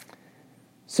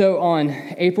So on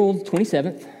April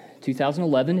 27th,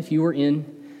 2011, if you were in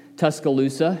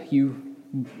Tuscaloosa, you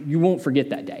won't forget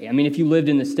that day. I mean, if you lived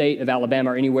in the state of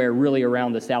Alabama or anywhere really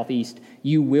around the southeast,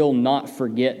 you will not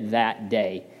forget that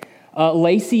day.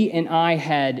 Lacey and I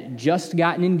had just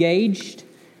gotten engaged.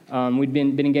 We'd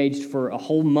been engaged for a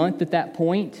whole month at that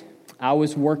point. I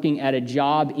was working at a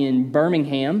job in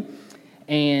Birmingham,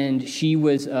 and she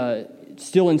was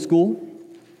still in school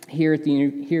down here at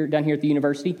the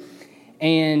university.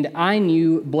 And I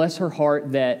knew, bless her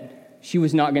heart, that she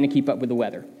was not going to keep up with the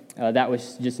weather. That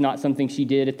was just not something she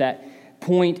did at that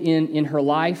point in her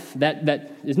life.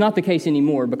 That is not the case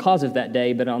anymore because of that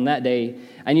day, but on that day,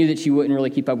 I knew that she wouldn't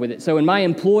really keep up with it. So when my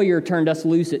employer turned us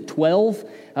loose at 12,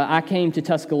 I came to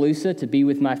Tuscaloosa to be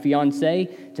with my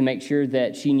fiancée to make sure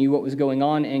that she knew what was going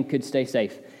on and could stay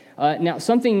safe. Now,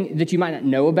 something that you might not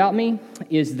know about me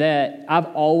is that I've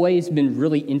always been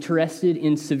really interested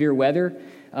in severe weather.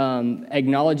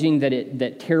 Acknowledging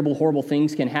that terrible, horrible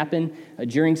things can happen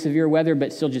during severe weather,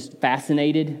 but still just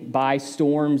fascinated by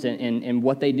storms and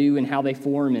what they do and how they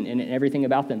form and everything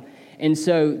about them. And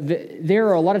so there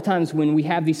are a lot of times when we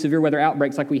have these severe weather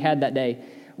outbreaks like we had that day,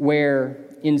 where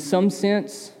in some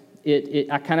sense,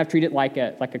 I kind of treat it like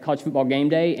a college football game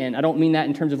day, and I don't mean that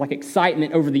in terms of like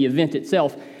excitement over the event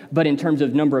itself, but in terms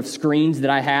of number of screens that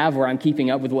I have where I'm keeping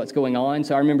up with what's going on.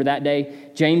 So I remember that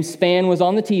day, James Spann was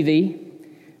on the TV,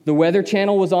 the Weather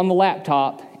Channel was on the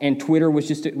laptop, and Twitter was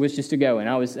just to go. And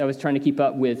I was trying to keep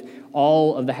up with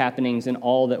all of the happenings and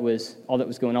all that was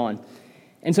going on.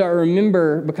 And so I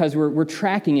remember, because we're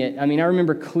tracking it, I mean, I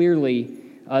remember clearly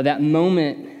that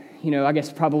moment, I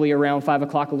guess probably around 5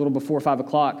 o'clock, a little before 5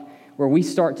 o'clock, where we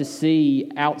start to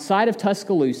see outside of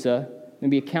Tuscaloosa,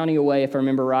 maybe a county away if I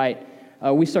remember right,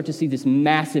 we start to see this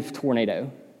massive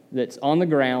tornado that's on the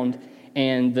ground,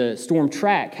 and the storm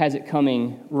track has it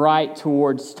coming right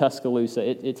towards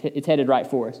Tuscaloosa. It's headed right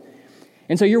for us.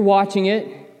 And so you're watching it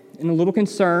and a little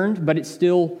concerned, but it's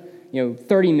still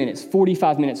 30 minutes,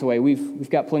 45 minutes away. We've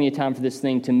got plenty of time for this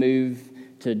thing to move,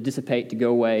 to dissipate, to go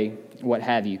away, what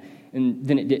have you. And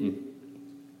then it didn't.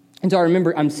 And so I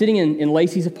remember I'm sitting in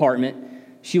Lacey's apartment.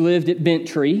 She lived at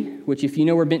Bentry, which if you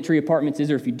know where Bentry Apartments is,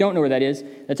 or if you don't know where that is,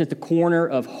 that's at the corner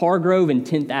of Hargrove and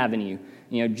 10th Avenue.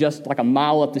 Just like a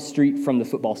mile up the street from the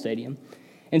football stadium.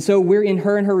 And so we're in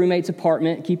her and her roommate's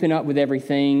apartment, keeping up with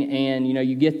everything, and,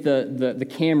 you get the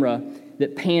camera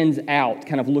that pans out,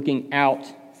 kind of looking out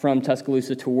from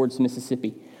Tuscaloosa towards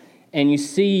Mississippi. And you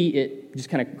see it just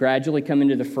kind of gradually come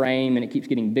into the frame, and it keeps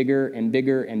getting bigger and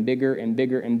bigger and bigger and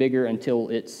bigger and bigger until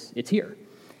it's here.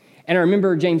 And I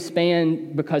remember James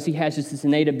Spann, because he has just this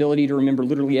innate ability to remember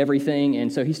literally everything,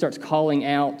 and so he starts calling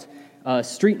out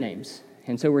street names.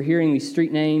 And so we're hearing these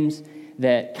street names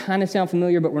that kind of sound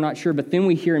familiar, but we're not sure. But then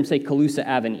we hear him say Colusa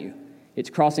Avenue. It's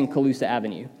crossing Colusa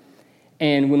Avenue.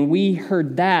 And when we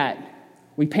heard that,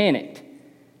 we panicked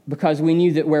because we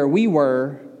knew that where we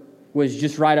were was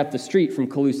just right up the street from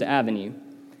Colusa Avenue.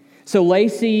 So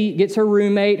Lacey gets her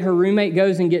roommate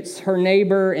goes and gets her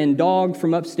neighbor and dog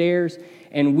from upstairs,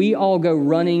 and we all go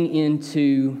running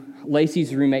into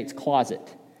Lacey's roommate's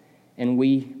closet. And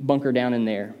we bunker down in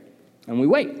there, and we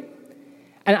wait.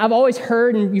 And I've always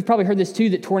heard, and you've probably heard this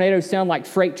too, that tornadoes sound like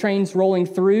freight trains rolling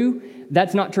through.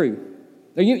 That's not true.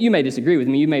 You may disagree with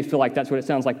me. You may feel like that's what it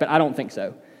sounds like, but I don't think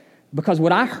so. Because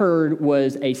what I heard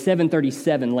was a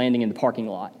 737 landing in the parking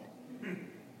lot.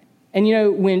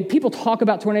 And when people talk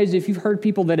about tornadoes, if you've heard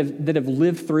people that have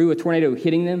lived through a tornado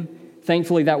hitting them,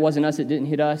 thankfully that wasn't us, it didn't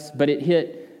hit us, but it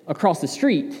hit across the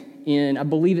street in, I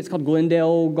believe it's called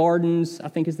Glendale Gardens, I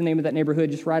think is the name of that neighborhood,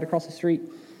 just right across the street.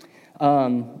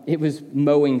 It was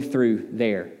mowing through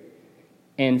there.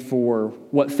 And for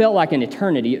what felt like an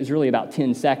eternity, it was really about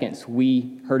 10 seconds,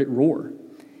 we heard it roar.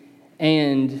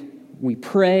 And we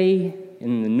pray,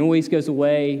 and the noise goes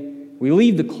away. We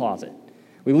leave the closet.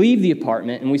 We leave the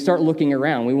apartment, and we start looking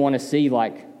around. We want to see,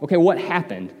 okay, what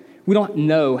happened? We don't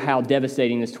know how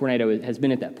devastating this tornado has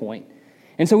been at that point.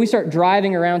 And so we start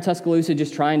driving around Tuscaloosa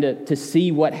just trying to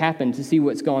see what happened, to see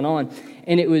what's going on.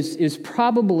 And it was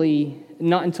probably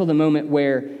not until the moment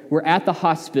where we're at the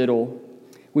hospital,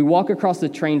 we walk across the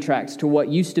train tracks to what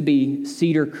used to be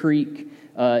Cedar Creek,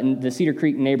 the Cedar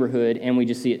Creek neighborhood, and we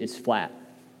just see it's flat.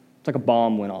 It's like a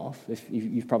bomb went off. If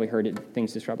you've probably heard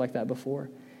things described like that before.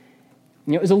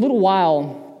 It was a little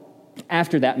while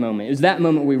after that moment. It was that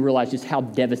moment we realized just how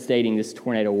devastating this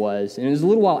tornado was. And it was a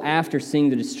little while after seeing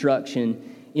the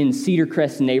destruction in Cedar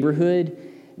Crest neighborhood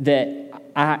that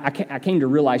I came to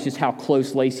realize just how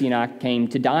close Lacey and I came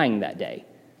to dying that day.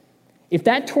 If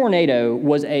that tornado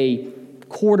was a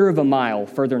quarter of a mile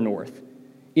further north,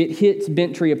 it hits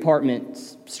Bentry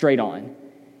Apartments straight on.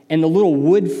 and the little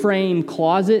wood frame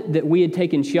closet that we had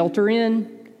taken shelter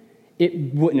in,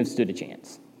 it wouldn't have stood a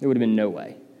chance. There would have been no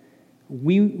way.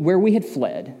 Where we had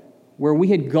fled, where we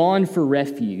had gone for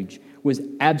refuge, was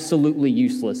absolutely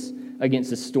useless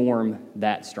against a storm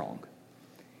that strong.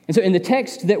 And so in the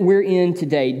text that we're in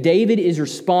today, David is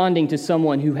responding to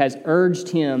someone who has urged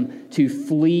him to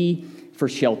flee for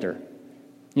shelter.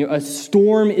 A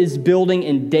storm is building,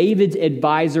 and David's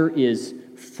advisor is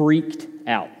freaked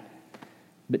out.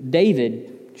 But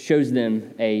David shows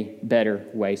them a better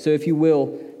way. So if you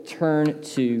will, turn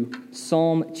to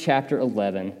Psalm chapter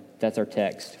 11. That's our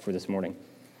text for this morning.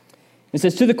 It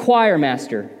says, "To the choir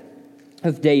master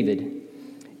of David,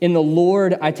 in the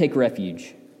Lord I take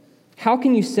refuge. How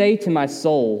can you say to my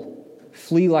soul,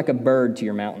 flee like a bird to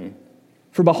your mountain?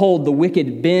 For behold, the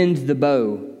wicked bend the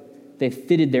bow. They've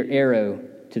fitted their arrow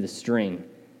to the string,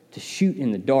 to shoot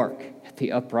in the dark at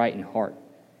the upright in heart.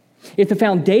 If the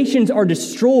foundations are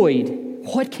destroyed,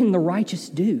 what can the righteous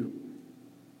do?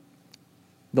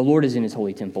 The Lord is in his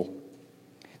holy temple.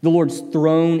 The Lord's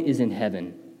throne is in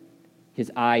heaven.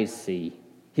 His eyes see.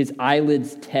 His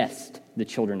eyelids test the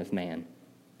children of man.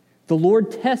 The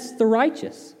Lord tests the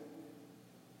righteous,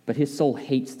 but his soul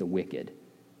hates the wicked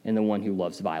and the one who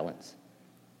loves violence.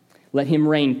 Let him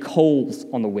rain coals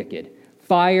on the wicked.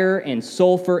 Fire and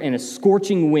sulfur and a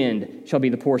scorching wind shall be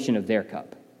the portion of their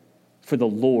cup. For the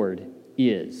Lord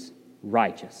is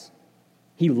righteous.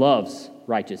 He loves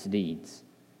righteous deeds.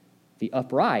 The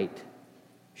upright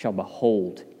shall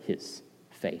behold his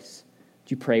face."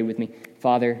 Would you pray with me?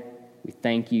 Father, we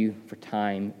thank you for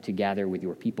time to gather with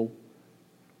your people.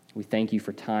 We thank you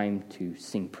for time to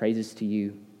sing praises to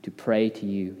you, to pray to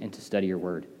you, and to study your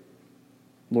word.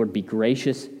 Lord, be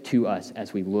gracious to us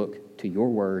as we look to your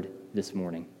word this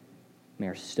morning. May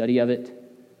our study of it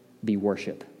be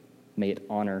worship. May it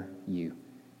honor you.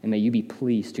 And may you be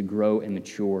pleased to grow and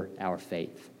mature our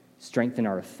faith. Strengthen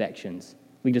our affections.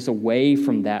 Lead us away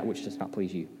from that which does not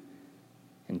please you.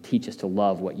 And teach us to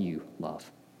love what you love.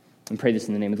 And pray this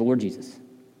in the name of the Lord Jesus.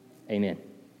 Amen.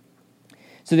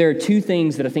 So there are two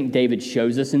things that I think David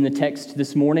shows us in the text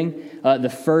this morning. The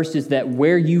first is that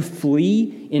where you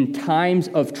flee in times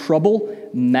of trouble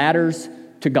matters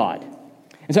to God.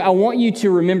 And so I want you to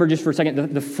remember just for a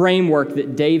second the framework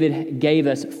that David gave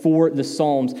us for the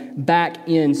Psalms back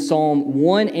in Psalm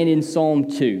 1 and in Psalm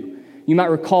 2. You might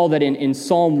recall that in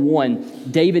Psalm 1,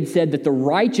 David said that the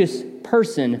righteous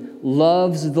person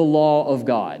loves the law of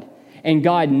God, and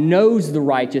God knows the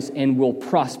righteous and will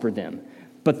prosper them.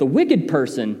 But the wicked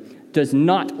person does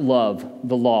not love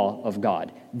the law of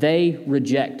God. They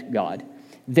reject God.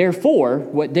 Therefore,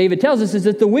 what David tells us is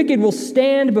that the wicked will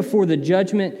stand before the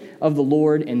judgment of the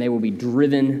Lord, and they will be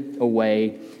driven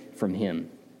away from him.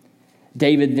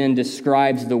 David then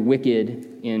describes the wicked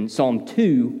in Psalm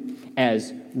 2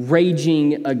 as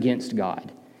raging against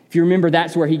God. If you remember,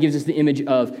 that's where he gives us the image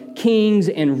of kings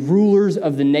and rulers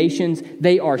of the nations.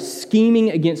 They are scheming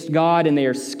against God, and they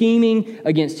are scheming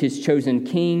against his chosen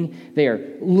king. They are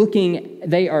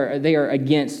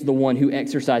against the one who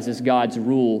exercises God's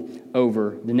rule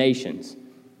over the nations.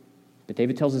 But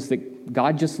David tells us that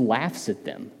God just laughs at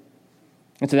them.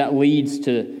 And so that leads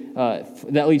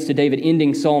to David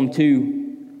ending Psalm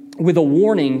 2 with a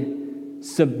warning: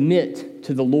 submit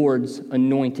to the Lord's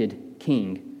anointed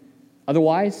king.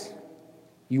 Otherwise,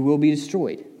 you will be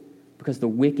destroyed, because the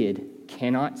wicked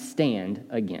cannot stand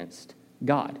against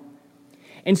God.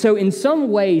 And so in some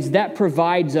ways, that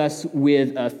provides us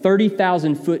with a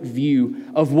 30,000-foot view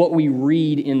of what we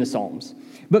read in the Psalms.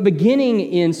 But beginning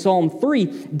in Psalm 3,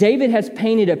 David has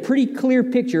painted a pretty clear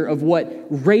picture of what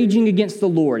raging against the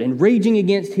Lord and raging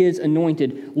against his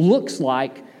anointed looks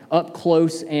like up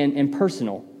close and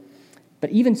personal.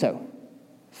 But even so,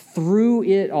 through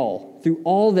it all, through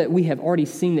all that we have already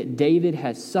seen that David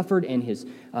has suffered, and his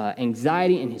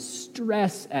anxiety and his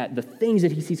stress at the things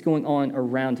that he sees going on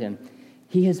around him,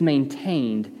 he has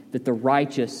maintained that the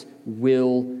righteous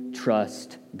will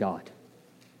trust God.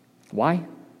 Why?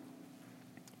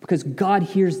 Because God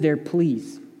hears their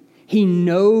pleas. He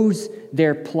knows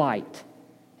their plight,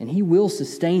 and he will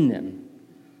sustain them.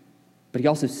 But he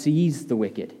also sees the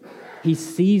wicked. He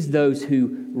sees those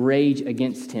who rage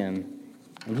against him,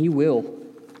 and he will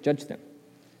judge them.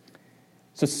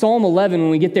 So Psalm 11,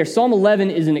 when we get there, Psalm 11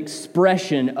 is an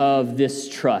expression of this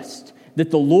trust,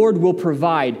 that the Lord will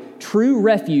provide true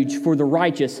refuge for the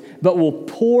righteous, but will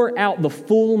pour out the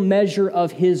full measure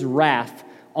of his wrath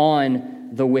on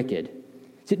the wicked.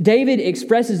 So David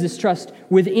expresses this trust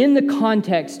within the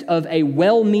context of a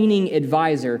well-meaning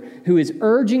advisor who is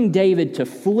urging David to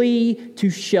flee to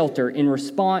shelter in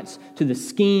response to the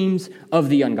schemes of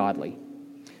the ungodly.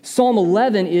 Psalm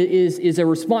 11 is a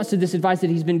response to this advice that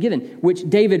he's been given, which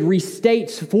David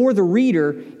restates for the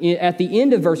reader at the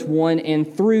end of verse 1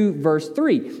 and through verse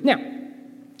 3. Now,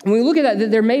 when we look at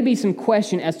that, there may be some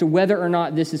question as to whether or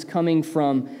not this is coming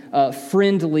from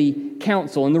friendly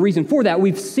counsel. And the reason for that,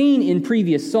 we've seen in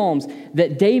previous Psalms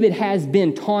that David has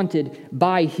been taunted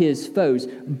by his foes.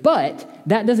 But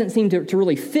that doesn't seem to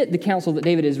really fit the counsel that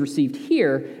David has received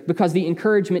here, because the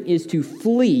encouragement is to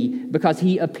flee because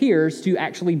he appears to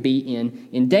actually be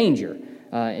in danger.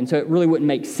 And so it really wouldn't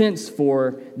make sense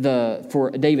for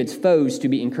David's foes to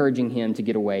be encouraging him to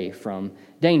get away from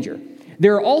danger.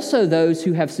 There are also those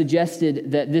who have suggested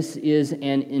that this is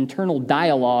an internal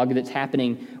dialogue that's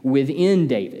happening within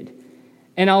David.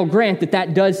 And I'll grant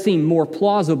that does seem more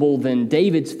plausible than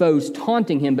David's foes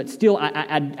taunting him, but still,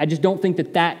 I just don't think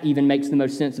that even makes the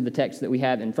most sense of the text that we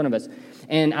have in front of us.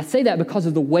 And I say that because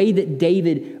of the way that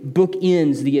David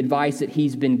bookends the advice that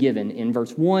he's been given in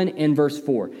verse 1 and verse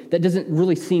 4. That doesn't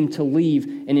really seem to leave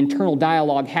an internal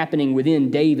dialogue happening within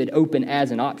David open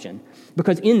as an option.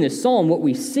 Because in this psalm, what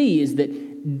we see is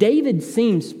that David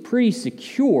seems pretty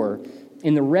secure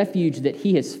in the refuge that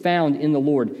he has found in the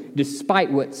Lord,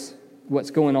 despite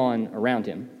what's going on around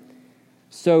him.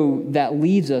 So that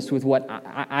leaves us with what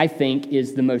I think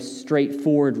is the most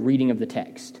straightforward reading of the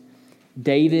text.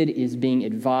 David is being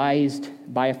advised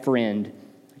by a friend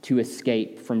to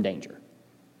escape from danger.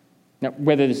 Now,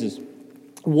 whether this is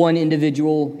one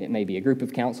individual, it may be a group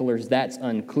of counselors, that's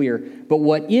unclear. But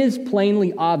what is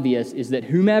plainly obvious is that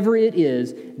whomever it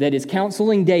is that is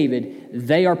counseling David,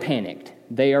 they are panicked.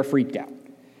 They are freaked out.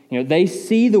 They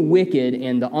see the wicked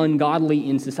and the ungodly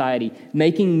in society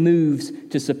making moves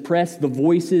to suppress the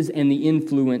voices and the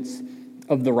influence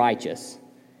of the righteous.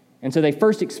 And so they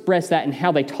first express that in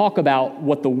how they talk about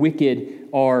what the wicked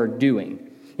are doing.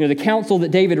 The counsel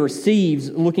that David receives,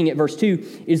 looking at verse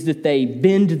 2, is that they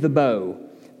bend the bow.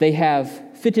 They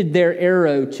have fitted their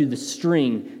arrow to the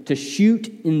string to shoot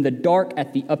in the dark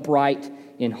at the upright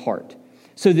in heart.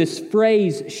 So this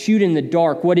phrase, shoot in the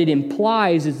dark, what it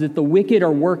implies is that the wicked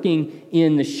are working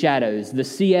in the shadows. The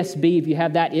CSB, if you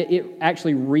have that, it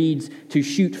actually reads to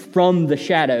shoot from the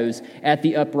shadows at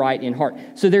the upright in heart.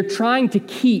 So they're trying to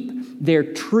keep their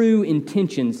true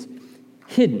intentions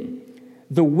hidden.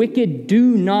 The wicked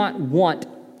do not want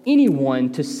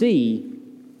anyone to see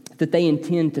that they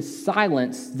intend to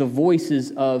silence the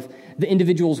voices of the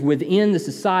individuals within the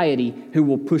society who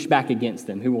will push back against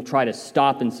them, who will try to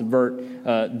stop and subvert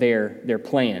their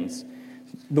plans.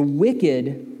 The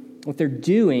wicked, what they're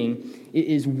doing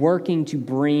is working to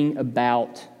bring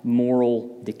about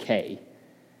moral decay.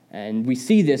 And we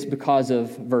see this because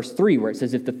of verse 3, where it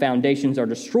says, if the foundations are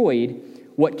destroyed,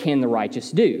 what can the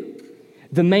righteous do?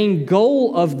 The main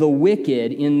goal of the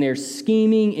wicked in their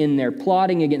scheming, in their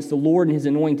plotting against the Lord and his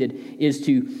anointed, is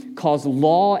to cause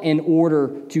law and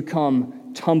order to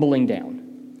come tumbling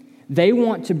down. They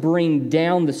want to bring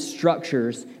down the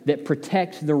structures that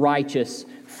protect the righteous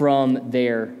from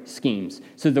their schemes.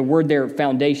 So the word there,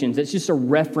 foundations, it's just a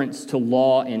reference to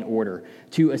law and order,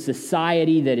 to a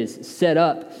society that is set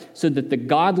up so that the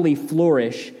godly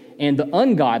flourish and the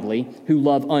ungodly who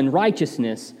love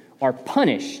unrighteousness are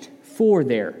punished for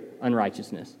their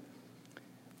unrighteousness.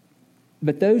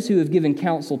 But those who have given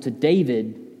counsel to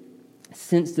David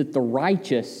sense that the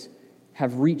righteous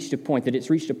have reached a point, that it's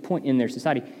reached a point in their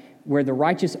society where the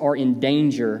righteous are in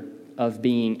danger of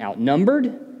being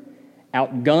outnumbered,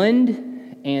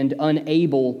 outgunned, and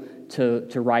unable to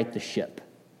right the ship.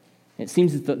 It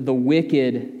seems that the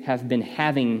wicked have been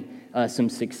having some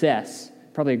success,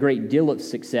 probably a great deal of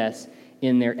success,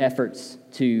 in their efforts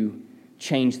to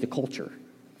change the culture.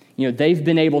 They've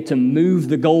been able to move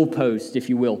the goalpost, if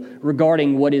you will,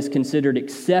 regarding what is considered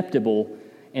acceptable,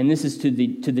 and this is to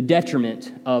the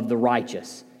detriment of the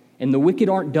righteous. And the wicked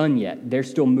aren't done yet. They're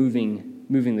still moving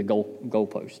the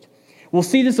goalpost. We'll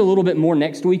see this a little bit more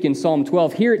next week in Psalm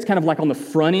 12. Here it's kind of like on the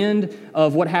front end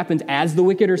of what happens as the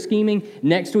wicked are scheming.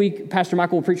 Next week, Pastor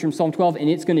Michael will preach from Psalm 12, and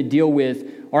it's going to deal with,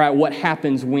 all right, what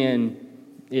happens when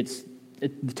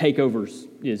the takeovers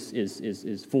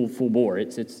is full bore.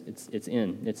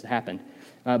 It's happened.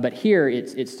 But here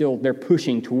it's still, they're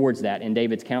pushing towards that, and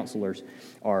David's counselors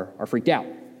are freaked out.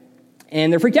 And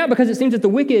they're freaked out because it seems that the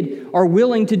wicked are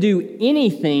willing to do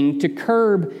anything to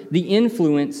curb the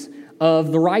influence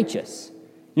of the righteous.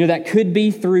 That could be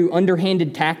through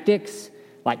underhanded tactics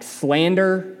like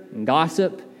slander and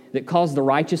gossip that cause the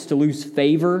righteous to lose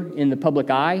favor in the public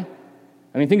eye.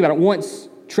 I mean, think about it. Once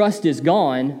trust is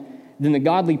gone, then the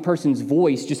godly person's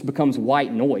voice just becomes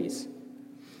white noise.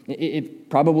 If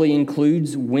probably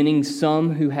includes winning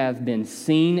some who have been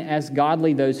seen as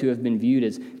godly, those who have been viewed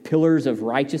as pillars of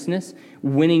righteousness,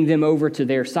 winning them over to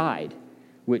their side,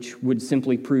 which would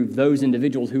simply prove those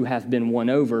individuals who have been won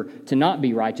over to not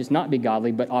be righteous, not be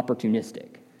godly, but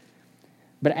opportunistic.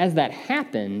 But as that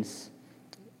happens,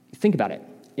 think about it.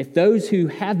 If those who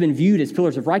have been viewed as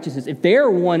pillars of righteousness, if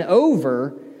they're won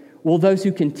over, well, those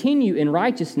who continue in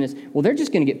righteousness, well, they're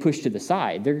just going to get pushed to the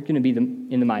side. They're going to be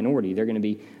in the minority. They're going to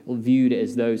be viewed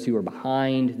as those who are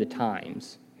behind the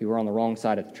times, who are on the wrong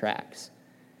side of the tracks.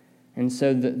 And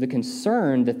so the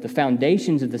concern that the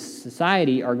foundations of the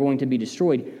society are going to be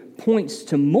destroyed points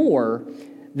to more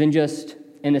than just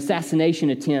an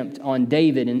assassination attempt on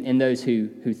David and those who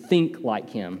think like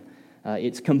him.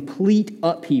 It's complete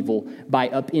upheaval by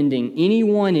upending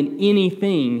anyone and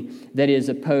anything that is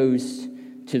opposed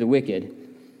to the wicked.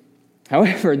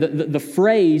 However, the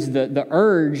phrase, the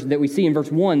urge that we see in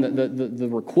verse 1, the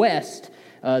request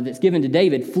that's given to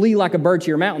David, flee like a bird to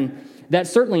your mountain, that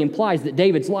certainly implies that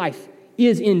David's life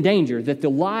is in danger, that the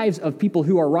lives of people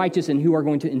who are righteous and who are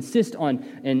going to insist on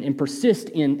and persist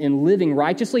in living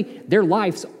righteously, their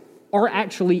lives are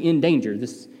actually in danger.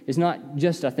 This is not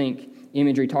just, I think,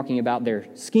 imagery talking about their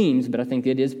schemes, but I think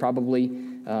it is probably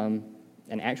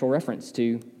an actual reference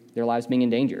to their lives being in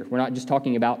danger. We're not just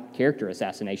talking about character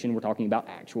assassination, we're talking about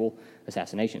actual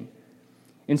assassination.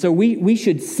 And so we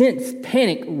should sense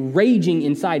panic raging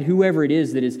inside whoever it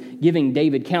is that is giving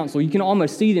David counsel. You can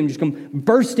almost see them just come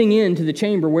bursting into the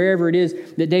chamber, wherever it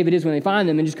is that David is when they find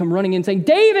them, and just come running in saying,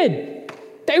 David,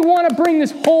 they want to bring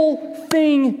this whole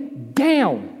thing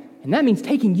down. And that means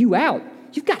taking you out.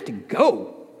 You've got to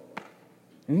go.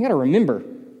 And you got to remember,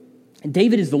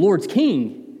 David is the Lord's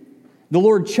king. The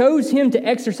Lord chose him to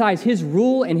exercise his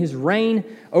rule and his reign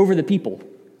over the people.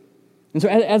 And so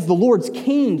as the Lord's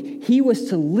king, he was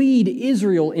to lead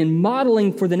Israel in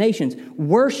modeling for the nations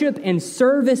worship and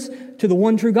service to the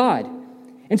one true God.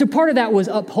 And so part of that was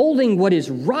upholding what is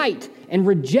right and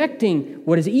rejecting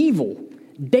what is evil.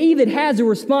 David has a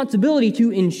responsibility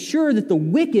to ensure that the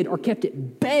wicked are kept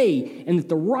at bay and that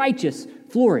the righteous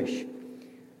flourish.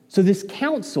 So this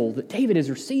counsel that David has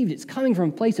received, it's coming from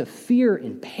a place of fear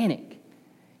and panic.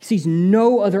 He sees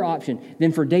no other option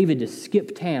than for David to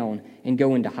skip town and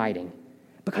go into hiding.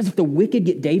 Because if the wicked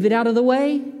get David out of the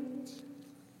way,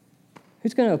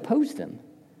 who's going to oppose them?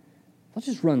 They'll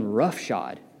just run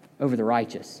roughshod over the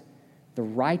righteous. The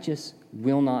righteous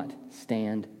will not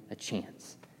stand a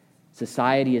chance.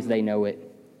 Society as they know it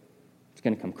is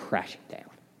going to come crashing down.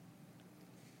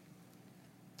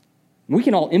 We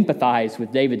can all empathize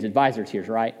with David's advisors here,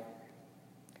 right?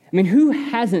 I mean, who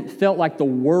hasn't felt like the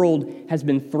world has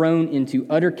been thrown into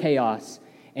utter chaos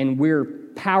and we're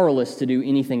powerless to do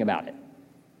anything about it?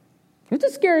 It's a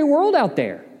scary world out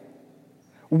there.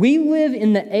 We live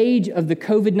in the age of the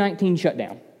COVID-19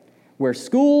 shutdown, where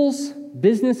schools,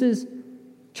 businesses,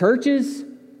 churches,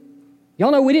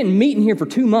 y'all know we didn't meet in here for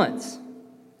 2 months,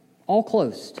 all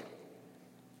closed.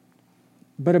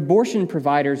 But abortion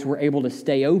providers were able to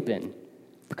stay open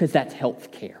because that's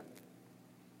health care.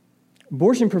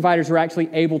 Abortion providers were actually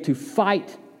able to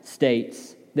fight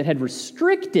states that had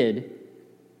restricted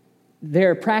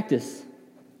their practice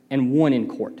and won in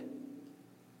court.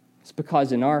 It's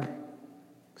because in our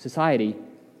society,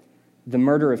 the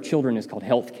murder of children is called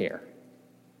health care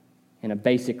and a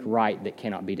basic right that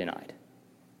cannot be denied.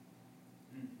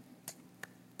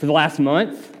 For the last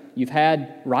month, you've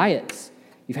had riots,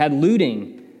 you've had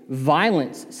looting,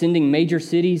 violence sending major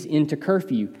cities into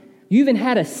curfew. You even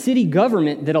had a city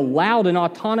government that allowed an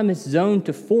autonomous zone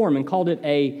to form and called it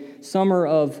a summer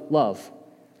of love.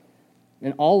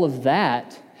 And all of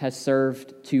that has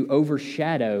served to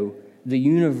overshadow the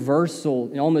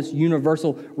universal, almost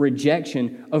universal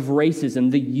rejection of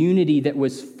racism, the unity that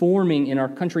was forming in our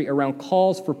country around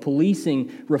calls for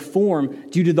policing reform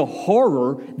due to the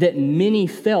horror that many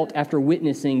felt after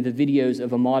witnessing the videos of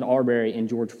Ahmaud Arbery and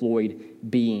George Floyd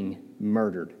being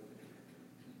murdered.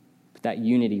 But that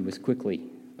unity was quickly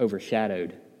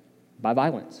overshadowed by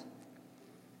violence.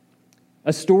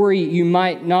 A story you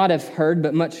might not have heard,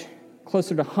 but much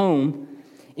closer to home.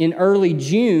 In early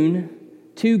June,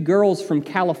 2 girls from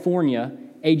California,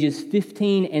 ages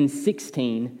 15 and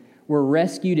 16, were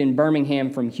rescued in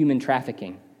Birmingham from human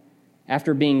trafficking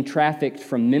after being trafficked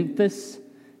from Memphis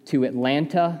to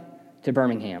Atlanta to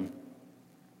Birmingham.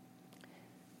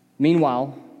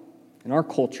 Meanwhile, in our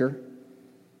culture,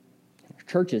 our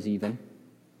churches even,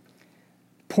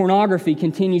 pornography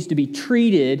continues to be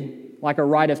treated like a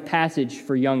rite of passage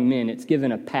for young men. It's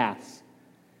given a pass,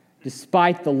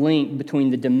 despite the link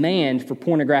between the demand for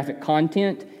pornographic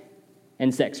content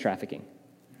and sex trafficking.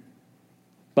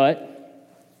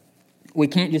 But we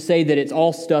can't just say that it's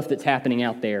all stuff that's happening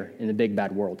out there in the big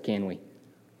bad world, can we?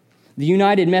 The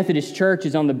United Methodist Church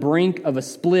is on the brink of a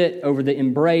split over the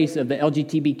embrace of the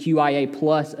LGBTQIA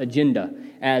plus agenda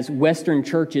as Western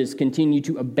churches continue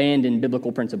to abandon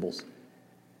biblical principles.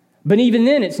 But even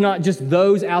then, it's not just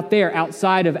those out there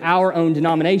outside of our own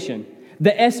denomination. The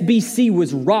SBC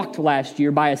was rocked last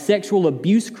year by a sexual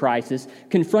abuse crisis,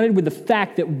 confronted with the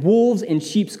fact that wolves in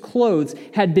sheep's clothes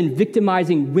had been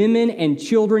victimizing women and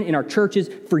children in our churches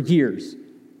for years.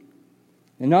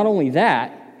 And not only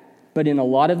that, but in a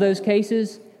lot of those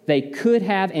cases, they could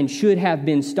have and should have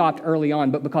been stopped early on,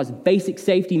 but because basic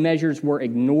safety measures were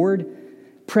ignored,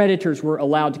 predators were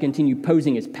allowed to continue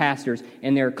posing as pastors,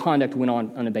 and their conduct went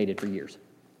on unabated for years.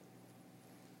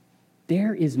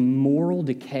 There is moral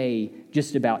decay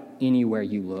just about anywhere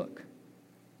you look.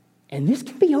 And this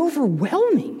can be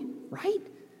overwhelming, right?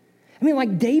 I mean,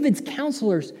 like David's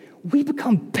counselors, we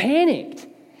become panicked.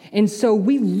 And so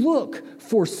we look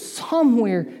for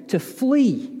somewhere to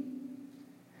flee.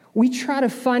 We try to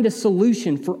find a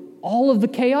solution for all of the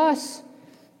chaos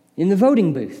in the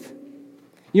voting booth.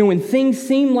 You know, when things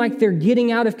seem like they're getting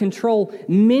out of control,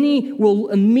 many will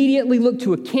immediately look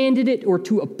to a candidate or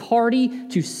to a party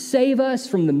to save us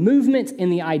from the movements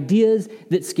and the ideas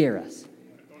that scare us.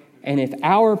 And if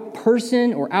our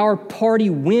person or our party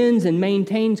wins and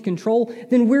maintains control,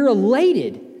 then we're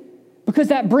elated because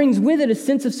that brings with it a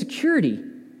sense of security.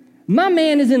 My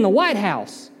man is in the White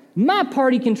House. My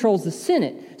party controls the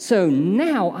Senate. So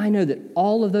now I know that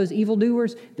all of those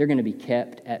evildoers, they're going to be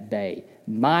kept at bay.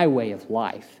 My way of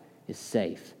life is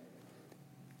safe.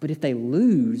 But if they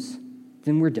lose,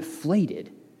 then we're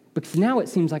deflated because now it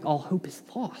seems like all hope is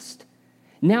lost.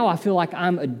 Now I feel like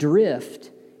I'm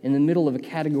adrift in the middle of a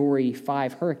Category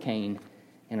 5 hurricane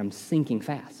and I'm sinking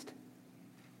fast.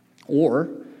 Or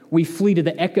we flee to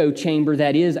the echo chamber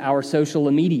that is our social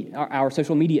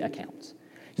media accounts.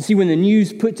 You see, when the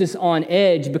news puts us on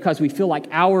edge because we feel like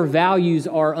our values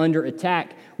are under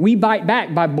attack, we bite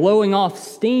back by blowing off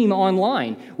steam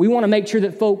online. We want to make sure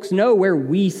that folks know where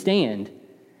we stand.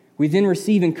 We then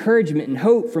receive encouragement and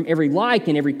hope from every like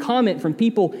and every comment from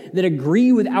people that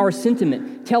agree with our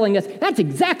sentiment, telling us, that's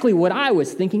exactly what I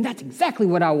was thinking, that's exactly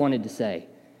what I wanted to say.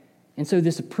 And so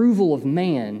this approval of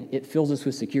man, it fills us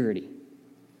with security.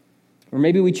 Or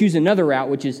maybe we choose another route,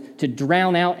 which is to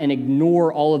drown out and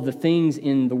ignore all of the things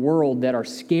in the world that are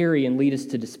scary and lead us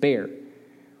to despair.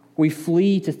 We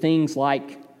flee to things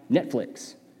like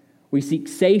Netflix. We seek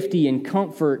safety and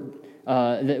comfort.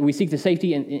 We seek the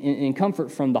safety and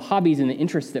comfort from the hobbies and the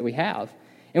interests that we have.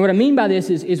 And what I mean by this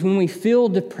is when we feel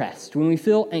depressed, when we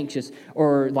feel anxious,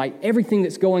 or like everything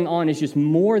that's going on is just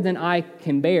more than I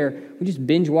can bear, we just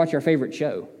binge watch our favorite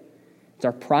show. It's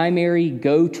our primary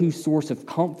go-to source of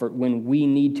comfort when we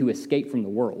need to escape from the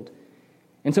world.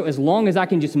 And so as long as I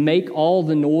can just make all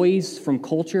the noise from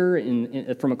culture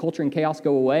and from a culture and chaos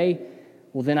go away,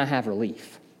 well, then I have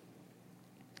relief.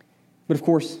 But of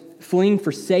course, fleeing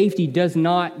for safety does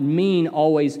not mean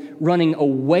always running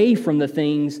away from the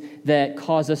things that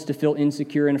cause us to feel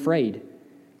insecure and afraid.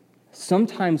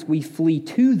 Sometimes we flee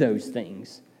to those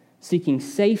things, seeking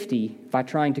safety by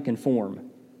trying to conform.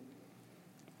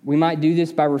 We might do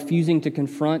this by refusing to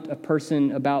confront a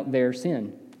person about their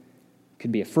sin. It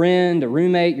could be a friend, a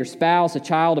roommate, your spouse, a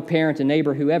child, a parent, a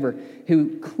neighbor, whoever,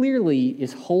 who clearly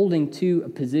is holding to a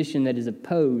position that is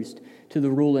opposed to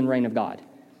the rule and reign of God.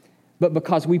 But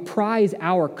because we prize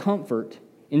our comfort,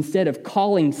 instead of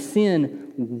calling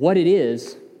sin what it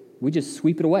is, we just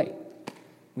sweep it away.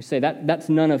 We say, that's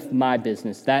none of my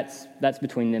business. That's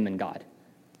between them and God.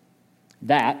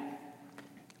 That,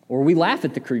 or we laugh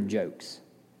at the crude jokes.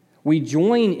 We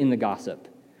join in the gossip.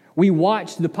 We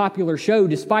watch the popular show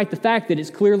despite the fact that it's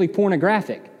clearly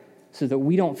pornographic so that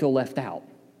we don't feel left out.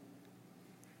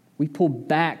 We pull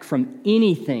back from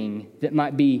anything that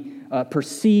might be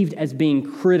perceived as being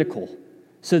critical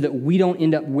so that we don't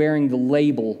end up wearing the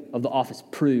label of the office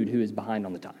prude who is behind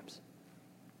on the times.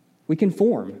 We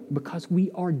conform because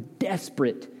we are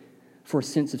desperate for a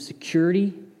sense of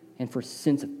security and for a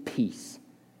sense of peace.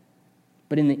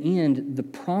 But in the end, the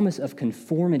promise of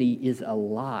conformity is a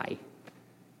lie.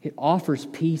 It offers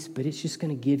peace, but it's just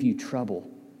going to give you trouble.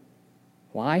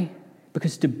 Why?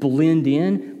 Because to blend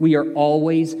in, we are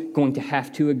always going to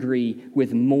have to agree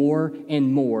with more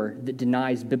and more that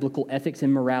denies biblical ethics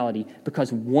and morality,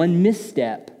 because one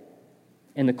misstep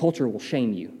and the culture will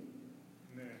shame you.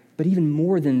 Amen. But even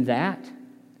more than that,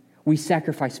 we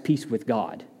sacrifice peace with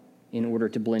God in order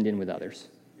to blend in with others.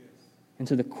 And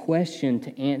so the question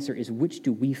to answer is, which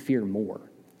do we fear more?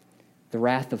 The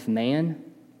wrath of man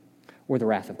or the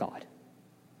wrath of God?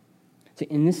 So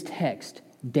in this text,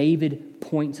 David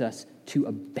points us to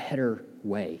a better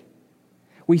way.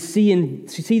 We see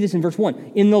this in verse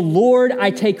 1. In the Lord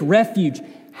I take refuge.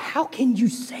 How can you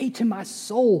say to my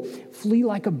soul, flee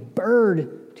like a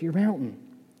bird to your mountain?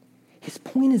 His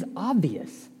point is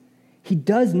obvious. He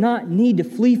does not need to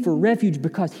flee for refuge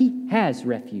because he has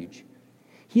refuge.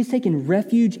 He has taken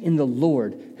refuge in the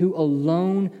Lord, who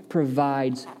alone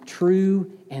provides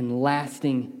true and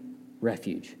lasting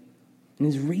refuge. And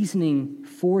his reasoning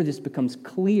for this becomes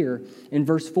clear in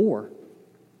verse 4.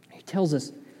 He tells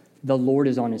us the Lord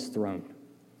is on his throne.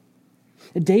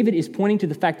 David is pointing to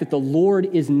the fact that the Lord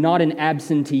is not an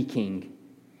absentee king.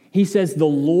 He says the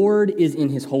Lord is in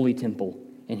his holy temple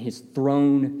and his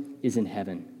throne is in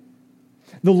heaven.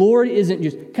 The Lord isn't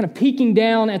just kind of peeking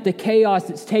down at the chaos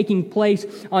that's taking place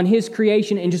on his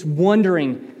creation and just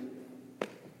wondering, I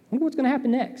wonder what's going to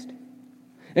happen next.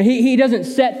 He doesn't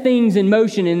set things in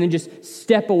motion and then just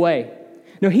step away.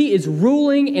 No, he is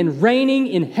ruling and reigning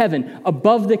in heaven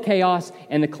above the chaos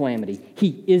and the calamity.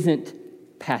 He isn't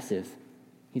passive.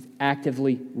 He's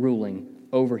actively ruling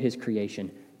over his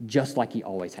creation, just like he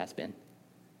always has been.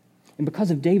 And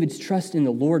because of David's trust in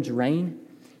the Lord's reign,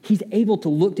 he's able to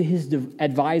look to his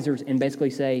advisors and basically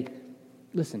say,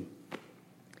 listen,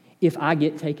 if I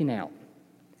get taken out,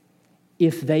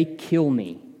 if they kill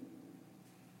me,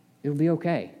 it'll be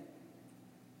okay.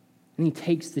 And he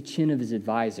takes the chin of his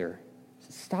advisor,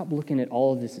 says, stop looking at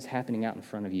all of this that's happening out in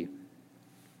front of you,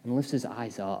 and lifts his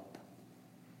eyes up.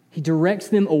 He directs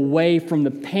them away from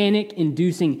the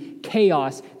panic-inducing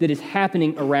chaos that is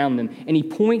happening around them. And he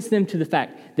points them to the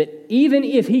fact that even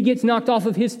if he gets knocked off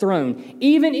of his throne,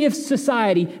 even if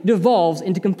society devolves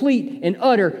into complete and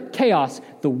utter chaos,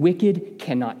 the wicked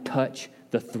cannot touch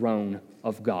the throne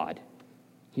of God.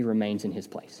 He remains in his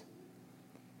place.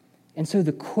 And so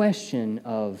the question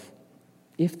of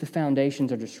if the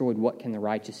foundations are destroyed, what can the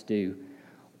righteous do,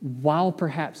 while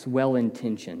perhaps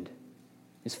well-intentioned,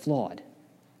 is flawed.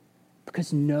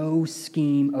 Because no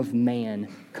scheme of man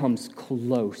comes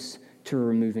close to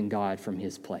removing God from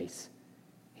his place.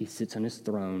 He sits on his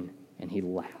throne and he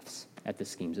laughs at the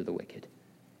schemes of the wicked.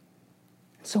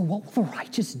 So what will the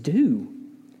righteous do?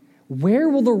 Where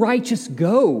will the righteous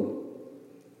go?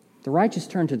 The righteous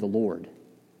turn to the Lord.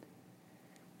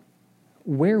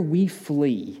 Where we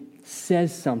flee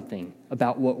says something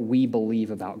about what we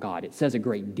believe about God. It says a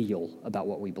great deal about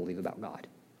what we believe about God.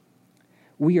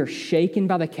 We are shaken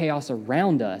by the chaos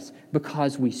around us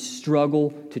because we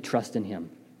struggle to trust in him,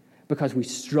 because we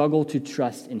struggle to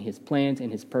trust in his plans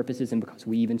and his purposes, and because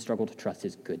we even struggle to trust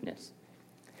his goodness.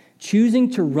 Choosing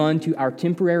to run to our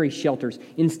temporary shelters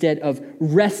instead of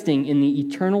resting in the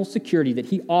eternal security that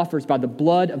he offers by the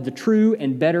blood of the true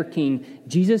and better King,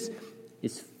 Jesus,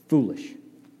 is foolish.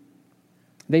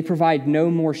 They provide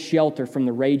no more shelter from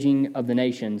the raging of the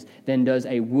nations than does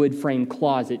a wood frame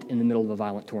closet in the middle of a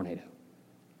violent tornado.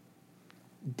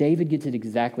 David gets it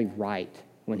exactly right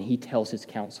when he tells his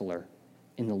counselor,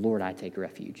 in the Lord I take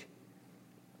refuge.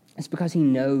 It's because he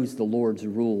knows the Lord's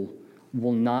rule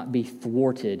will not be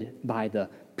thwarted by the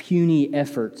puny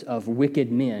efforts of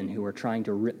wicked men who are trying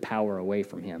to rip power away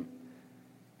from him.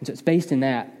 And so it's based in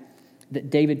that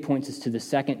David points us to the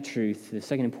second truth, the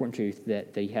second important truth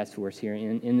that he has for us here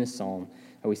in this psalm.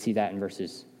 We see that in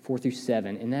verses 4 through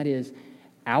 7, and that is,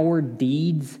 our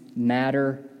deeds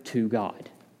matter to God.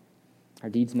 Our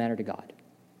deeds matter to God.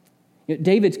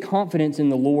 David's confidence in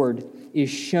the Lord is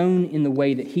shown in the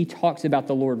way that he talks about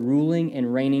the Lord ruling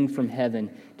and reigning from heaven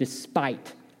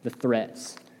despite the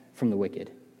threats from the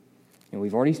wicked. And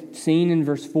we've already seen in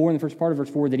verse 4, in the first part of verse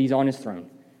 4, that he's on his throne.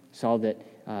 Saw that,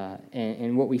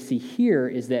 and what we see here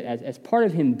is that as part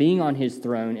of him being on his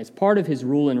throne, as part of his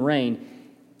rule and reign,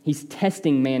 he's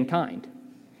testing mankind.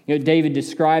 David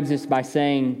describes this by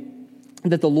saying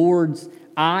that the Lord's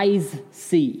eyes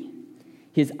see.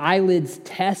 His eyelids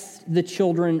test the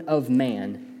children of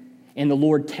man, and the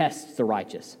Lord tests the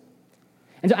righteous.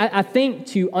 And so I think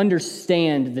to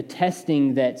understand the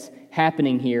testing that's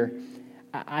happening here,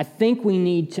 I think we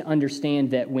need to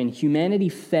understand that when humanity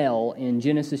fell in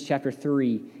Genesis chapter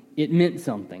 3, it meant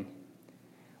something.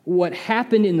 What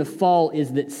happened in the fall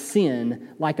is that sin,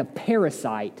 like a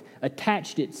parasite,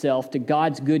 attached itself to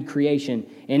God's good creation,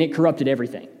 and it corrupted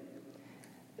everything.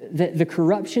 The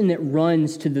corruption that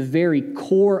runs to the very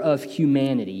core of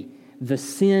humanity, the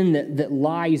sin that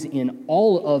lies in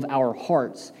all of our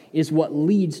hearts, is what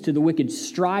leads to the wicked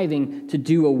striving to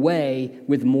do away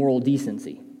with moral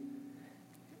decency.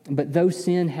 But though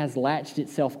sin has latched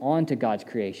itself onto God's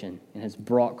creation and has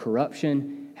brought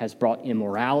corruption, has brought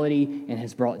immorality, and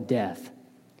has brought death,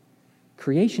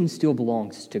 creation still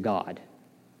belongs to God.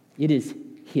 It is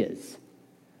his.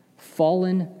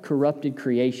 Fallen, corrupted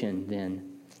creation,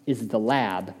 then, is the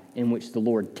lab in which the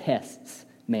Lord tests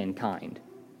mankind.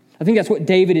 I think that's what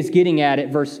David is getting at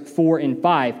verse 4 and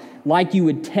 5. Like you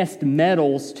would test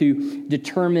metals to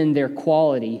determine their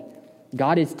quality,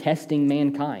 God is testing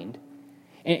mankind.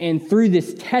 And through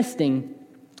this testing,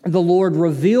 the Lord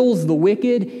reveals the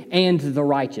wicked and the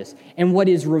righteous. And what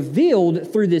is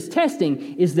revealed through this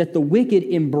testing is that the wicked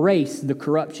embrace the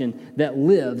corruption that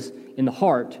lives in the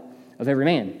heart of every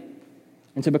man.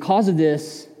 And so because of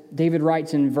this, David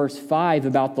writes in verse 5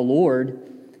 about the Lord,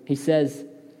 he says,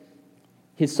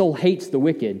 his soul hates the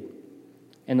wicked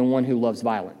and the one who loves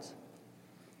violence.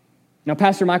 Now,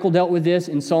 Pastor Michael dealt with this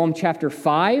in Psalm chapter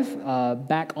 5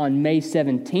 back on May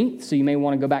 17th, so you may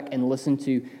want to go back and listen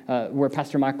to where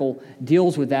Pastor Michael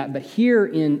deals with that. But here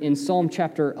in Psalm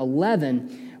chapter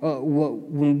 11,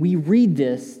 when we read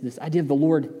this idea of the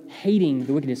Lord hating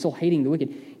the wicked, his soul hating the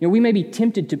wicked, we may be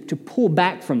tempted to pull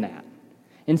back from that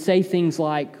and say things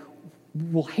like,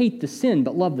 we'll hate the sin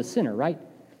but love the sinner, right?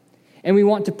 And we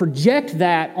want to project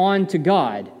that onto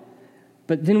God.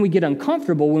 But then we get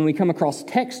uncomfortable when we come across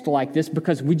text like this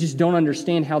because we just don't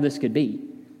understand how this could be.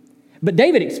 But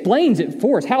David explains it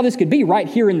for us, how this could be right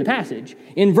here in the passage.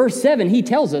 In verse 7, he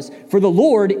tells us, "For the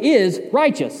Lord is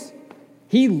righteous.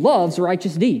 He loves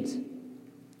righteous deeds."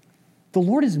 The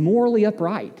Lord is morally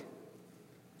upright.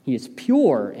 He is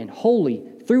pure and holy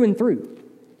through and through.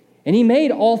 And he made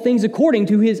all things according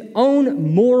to his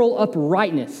own moral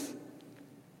uprightness.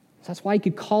 So that's why he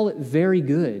could call it very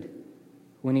good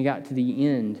when he got to the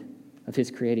end of his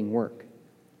creating work.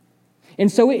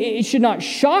 And so it should not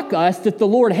shock us that the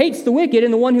Lord hates the wicked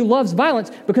and the one who loves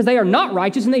violence, because they are not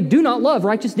righteous and they do not love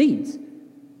righteous deeds.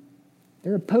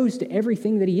 They're opposed to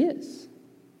everything that he is.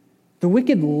 The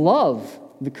wicked love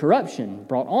the corruption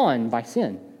brought on by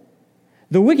sin.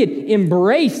 The wicked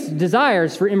embrace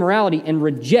desires for immorality and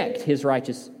reject his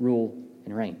righteous rule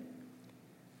and reign.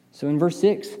 So in verse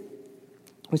 6,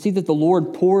 we see that the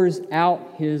Lord pours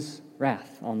out his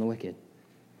wrath on the wicked.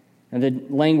 And the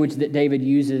language that David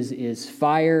uses is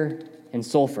fire and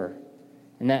sulfur.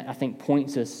 And that, I think,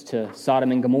 points us to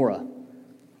Sodom and Gomorrah.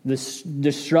 The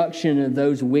destruction of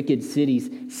those wicked cities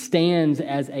stands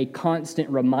as a constant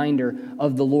reminder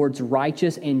of the Lord's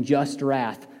righteous and just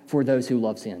wrath for those who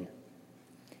love sin.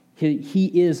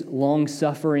 He is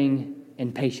long-suffering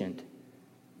and patient,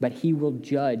 but he will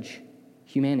judge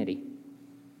humanity.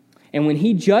 And when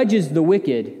he judges the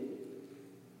wicked,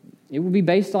 it will be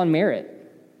based on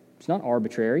merit. It's not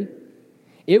arbitrary.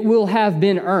 It will have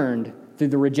been earned through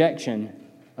the rejection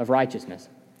of righteousness.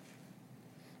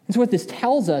 And so what this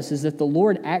tells us is that the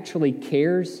Lord actually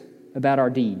cares about our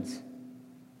deeds.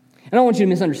 And I don't want you to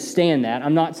misunderstand that.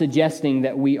 I'm not suggesting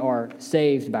that we are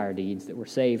saved by our deeds, that we're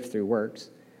saved through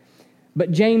works.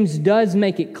 But James does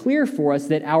make it clear for us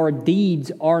that our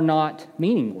deeds are not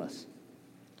meaningless.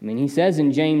 I mean, he says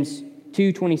in James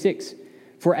 2:26,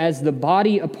 "For as the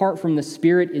body apart from the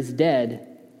spirit is dead,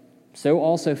 so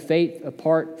also faith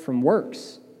apart from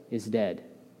works is dead.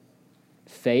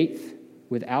 Faith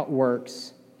without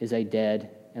works is a dead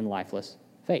and lifeless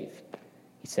faith."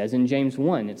 He says in James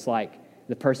 1, it's like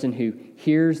the person who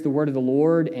hears the word of the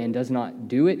Lord and does not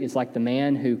do it is like the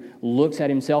man who looks at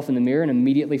himself in the mirror and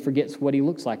immediately forgets what he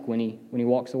looks like when he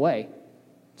walks away.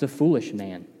 It's a foolish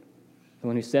man. The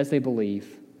one who says they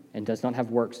believe and does not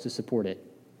have works to support it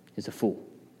is a fool.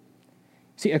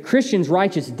 See, a Christian's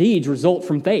righteous deeds result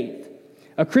from faith.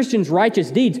 A Christian's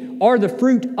righteous deeds are the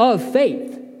fruit of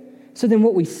faith. So then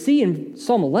what we see in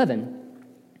Psalm 11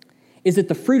 is that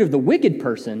the fruit of the wicked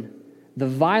person, the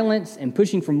violence and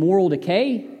pushing for moral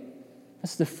decay,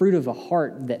 that's the fruit of a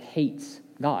heart that hates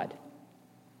God.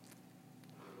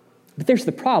 But there's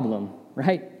the problem,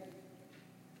 right?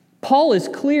 Paul is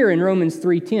clear in Romans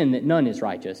 3:10 that none is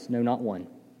righteous, no, not one.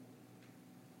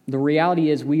 The reality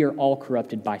is we are all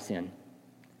corrupted by sin.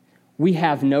 We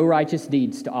have no righteous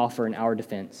deeds to offer in our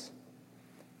defense,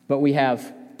 but we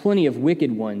have plenty of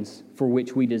wicked ones for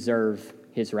which we deserve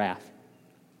his wrath.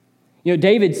 You know,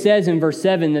 David says in verse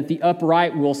 7 that the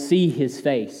upright will see his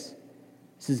face.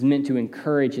 This is meant to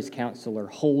encourage his counselor.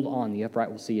 Hold on, the upright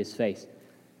will see his face.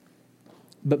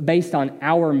 But based on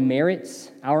our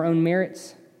merits, our own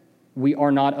merits, we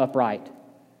are not upright,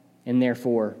 and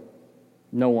therefore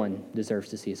no one deserves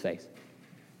to see his face.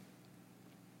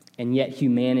 And yet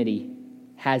humanity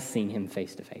has seen him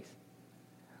face to face.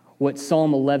 What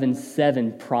Psalm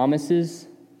 11:7 promises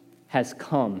has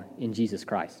come in Jesus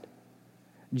Christ.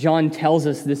 John tells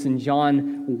us this in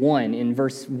John 1, in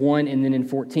verse 1 and then in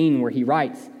 14, where he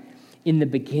writes, "In the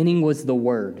beginning was the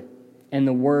Word, and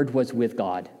the Word was with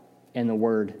God, and the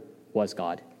Word was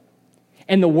God."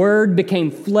 And the Word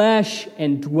became flesh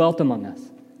and dwelt among us.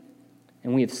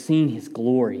 And we have seen his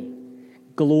glory,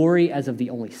 glory as of the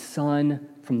only Son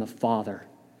from the Father,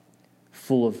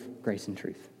 full of grace and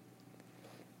truth.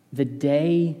 The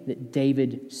day that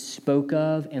David spoke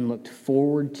of and looked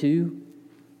forward to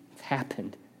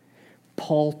happened.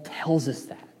 Paul tells us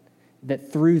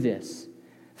that through this,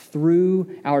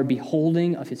 through our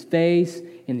beholding of his face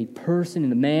in the person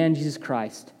and the man, Jesus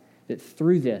Christ, that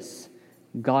through this,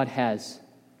 God has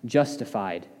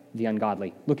justified the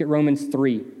ungodly. Look at Romans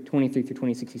 3:23 through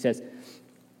 26. He says,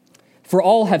 "For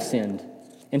all have sinned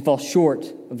and fall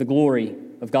short of the glory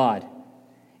of God,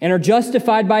 and are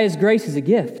justified by his grace as a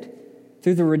gift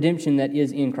through the redemption that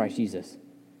is in Christ Jesus,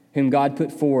 whom God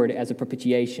put forward as a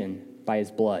propitiation by his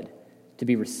blood to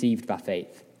be received by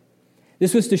faith.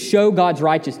 This was to show God's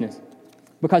righteousness,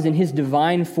 because in his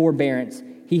divine forbearance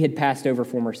he had passed over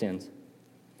former sins.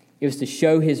 It was to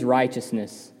show his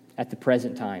righteousness at the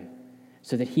present time,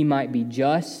 so that he might be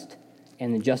just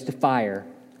and the justifier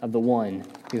of the one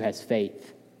who has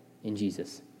faith in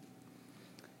Jesus."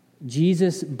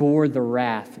 Jesus bore the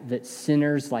wrath that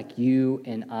sinners like you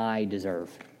and I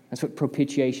deserve. That's what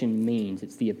propitiation means.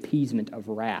 It's the appeasement of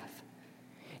wrath.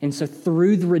 And so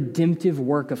through the redemptive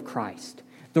work of Christ,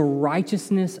 the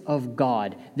righteousness of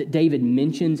God that David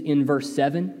mentions in verse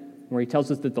 7, where he tells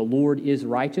us that the Lord is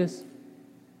righteous,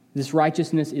 this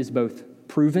righteousness is both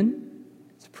proven.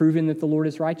 It's proven that the Lord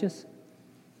is righteous,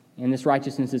 and this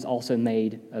righteousness is also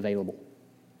made available.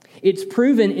 It's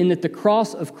proven in that the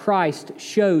cross of Christ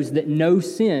shows that no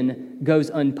sin goes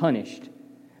unpunished,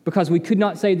 because we could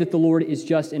not say that the Lord is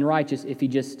just and righteous if he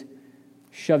just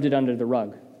shoved it under the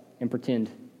rug and pretend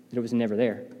that it was never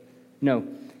there. No.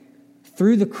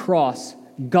 Through the cross,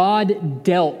 God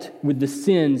dealt with the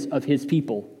sins of his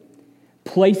people,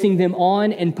 placing them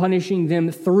on and punishing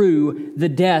them through the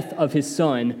death of his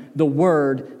Son, the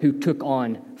Word who took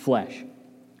on flesh.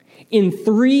 In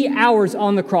 3 hours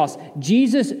on the cross,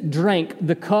 Jesus drank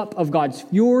the cup of God's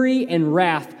fury and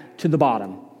wrath to the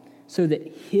bottom, so that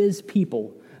his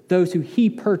people, those who he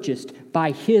purchased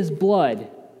by his blood,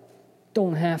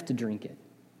 don't have to drink it.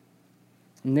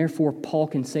 And therefore, Paul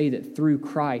can say that through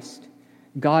Christ,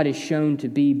 God is shown to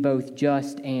be both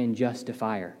just and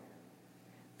justifier.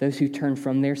 Those who turn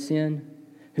from their sin,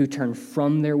 who turn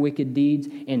from their wicked deeds,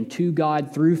 and to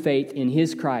God through faith in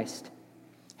his Christ,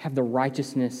 have the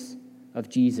righteousness of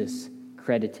Jesus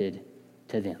credited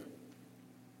to them.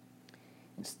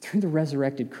 It's through the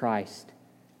resurrected Christ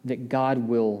that God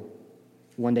will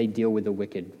one day deal with the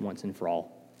wicked once and for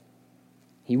all.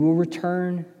 He will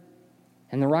return,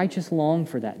 and the righteous long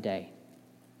for that day.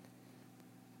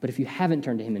 But if you haven't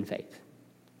turned to him in faith,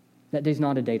 that day's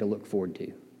not a day to look forward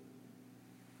to.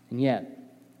 And yet,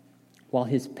 while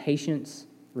his patience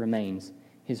remains,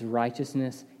 his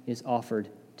righteousness is offered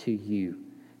to you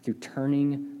through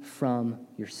turning from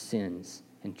your sins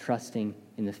and trusting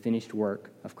in the finished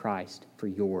work of Christ for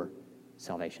your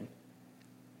salvation.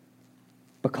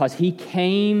 Because he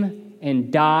came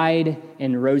and died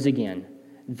and rose again,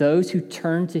 those who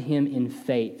turn to him in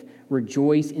faith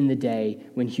rejoice in the day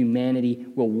when humanity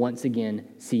will once again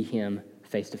see him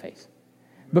face to face.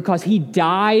 Because he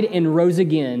died and rose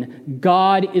again,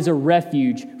 God is a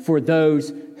refuge for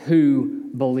those who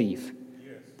believe.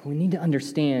 Yes. But we need to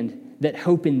understand that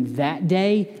hope in that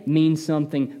day means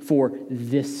something for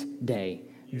this day.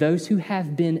 Yes. Those who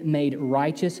have been made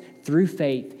righteous through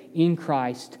faith in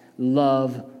Christ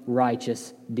love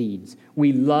righteous deeds.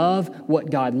 We love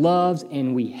what God loves,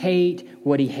 and we hate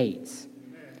what he hates.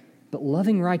 Amen. But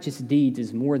loving righteous deeds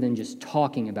is more than just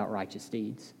talking about righteous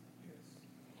deeds.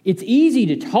 It's easy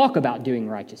to talk about doing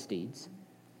righteous deeds,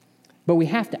 but we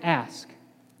have to ask,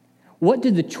 what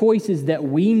do the choices that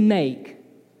we make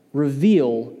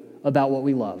reveal about what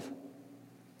we love?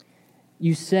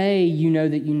 You say you know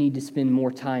that you need to spend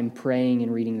more time praying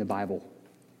and reading the Bible,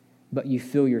 but you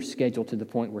fill your schedule to the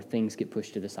point where things get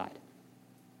pushed to the side.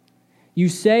 You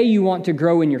say you want to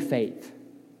grow in your faith,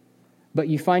 but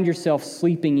you find yourself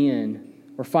sleeping in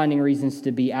or finding reasons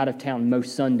to be out of town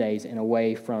most Sundays and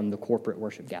away from the corporate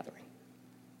worship gathering.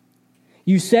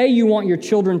 You say you want your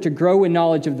children to grow in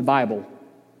knowledge of the Bible,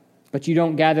 but you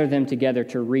don't gather them together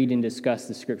to read and discuss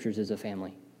the scriptures as a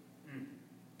family.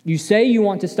 You say you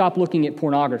want to stop looking at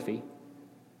pornography,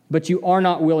 but you are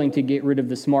not willing to get rid of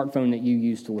the smartphone that you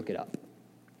use to look it up.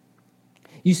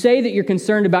 You say that you're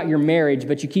concerned about your marriage,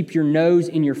 but you keep your nose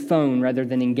in your phone rather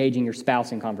than engaging your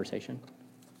spouse in conversation.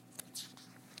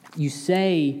 You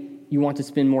say you want to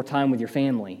spend more time with your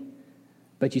family,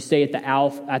 but you stay at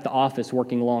the office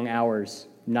working long hours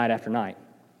night after night.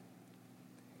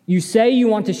 You say you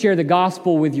want to share the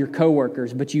gospel with your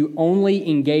coworkers, but you only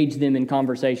engage them in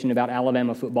conversation about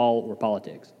Alabama football or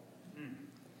politics.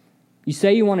 You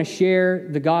say you want to share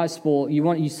the gospel,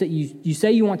 you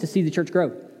say you want to see the church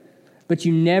grow, but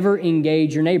you never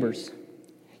engage your neighbors.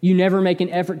 You never make an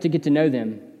effort to get to know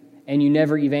them, and you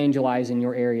never evangelize in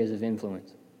your areas of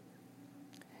influence.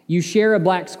 You share a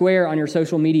black square on your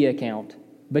social media account,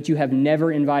 but you have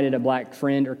never invited a black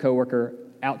friend or coworker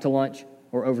out to lunch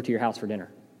or over to your house for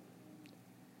dinner.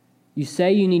 You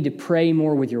say you need to pray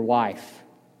more with your wife,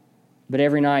 but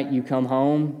every night you come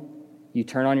home, you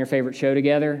turn on your favorite show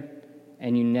together,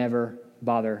 and you never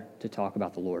bother to talk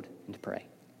about the Lord and to pray.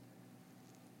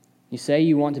 You say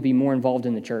you want to be more involved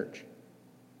in the church,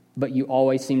 but you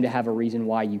always seem to have a reason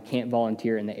why you can't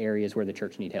volunteer in the areas where the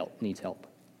church needs help.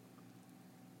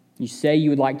 You say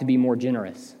you would like to be more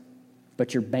generous,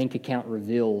 but your bank account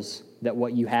reveals that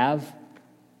what you have,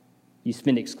 you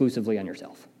spend exclusively on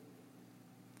yourself.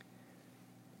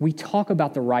 We talk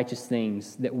about the righteous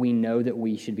things that we know that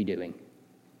we should be doing.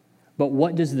 But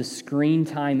what does the screen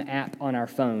time app on our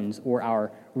phones or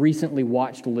our recently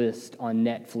watched list on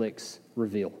Netflix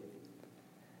reveal?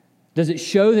 Does it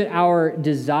show that our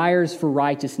desires for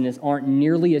righteousness aren't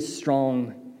nearly as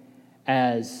strong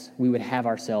as we would have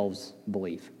ourselves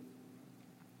believe?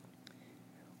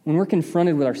 When we're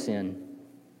confronted with our sin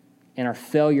and our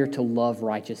failure to love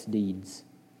righteous deeds,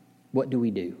 what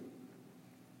do?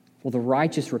 Well, the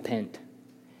righteous repent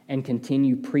and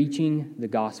continue preaching the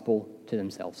gospel to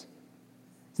themselves.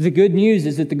 The good news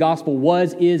is that the gospel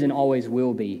was, is, and always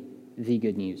will be the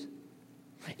good news.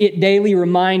 It daily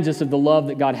reminds us of the love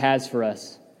that God has for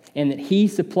us and that He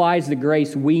supplies the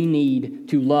grace we need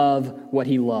to love what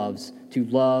He loves, to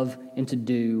love and to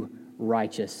do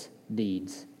righteous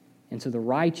deeds. And so the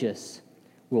righteous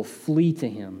will flee to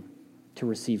Him to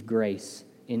receive grace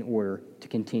in order to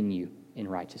continue in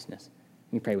righteousness.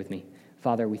 Let me pray with me.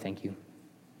 Father, we thank you.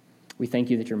 We thank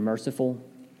you that you're merciful,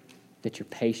 that you're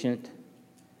patient,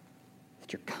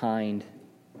 that you're kind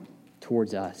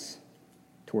towards us,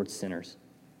 towards sinners.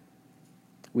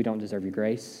 We don't deserve your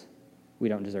grace. We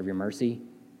don't deserve your mercy.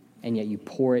 And yet you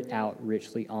pour it out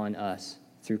richly on us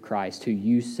through Christ, who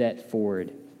you set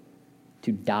forward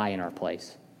to die in our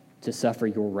place, to suffer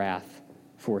your wrath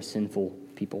for a sinful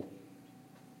people.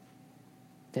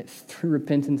 That through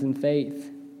repentance and faith,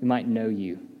 we might know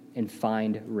you and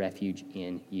find refuge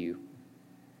in you.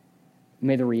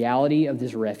 May the reality of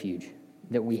this refuge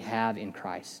that we have in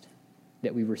Christ,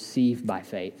 that we receive by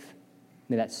faith,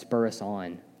 may that spur us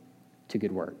on to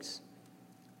good works,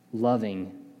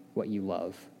 loving what you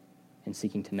love and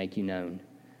seeking to make you known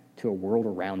to a world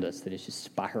around us that is just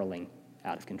spiraling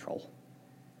out of control.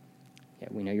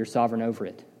 Yet we know you're sovereign over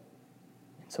it.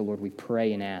 And so, Lord, we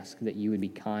pray and ask that you would be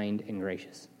kind and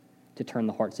gracious to turn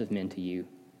the hearts of men to you,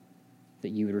 that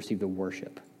you would receive the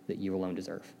worship that you alone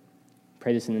deserve.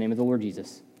 Pray this in the name of the Lord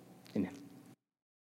Jesus. Amen.